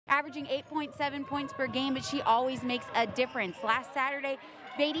averaging 8.7 points per game, but she always makes a difference. Last Saturday,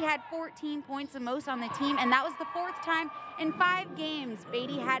 Beatty had 14 points, the most on the team, and that was the 4th time in 5 games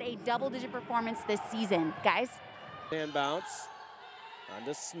Beatty had a double-digit performance this season. Guys? Hand bounce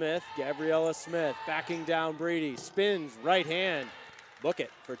onto Smith. Gabriella Smith backing down Brady. Spins, right hand. Book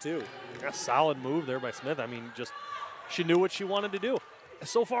it for 2. A solid move there by Smith. I mean, just she knew what she wanted to do.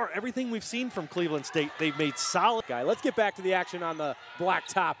 So far, everything we've seen from Cleveland State, they've made solid. Let's get back to the action on the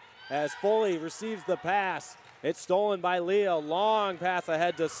blacktop as Foley receives the pass. It's stolen by Leo. Long pass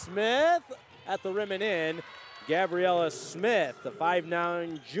ahead to Smith at the rim and in. Gabriella Smith, the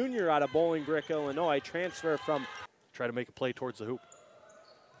 5'9" junior out of Bolingbrook, Illinois, transfer from. Try to make a play towards the hoop.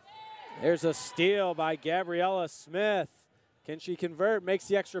 There's a steal by Gabriella Smith. Can she convert? Makes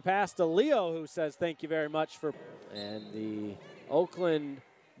the extra pass to Leo, who says thank you very much for. And the Oakland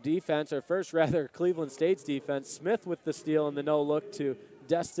defense, or first rather Cleveland State's defense, Smith with the steal and the no-look to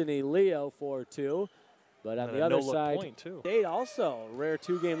Destiny Leo for 2. But on the other side, State also, rare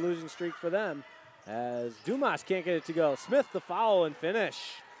 2-game losing streak for them as Dumas can't get it to go. Smith the foul and finish.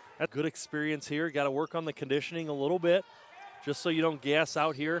 That's good experience here. Got to work on the conditioning a little bit just so you don't gas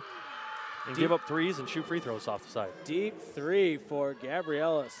out here and give up threes and shoot free throws off the side. Deep 3 for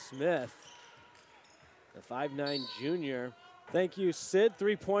Gabriella Smith, the 5'9" junior. Thank you, Sid.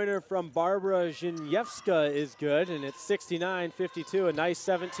 3-pointer from Barbara Zhiniewska is good, and it's 69-52, a nice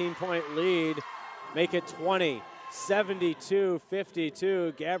 17-point lead. Make it 20,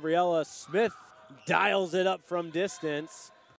 72-52. Gabriella Smith dials it up from distance.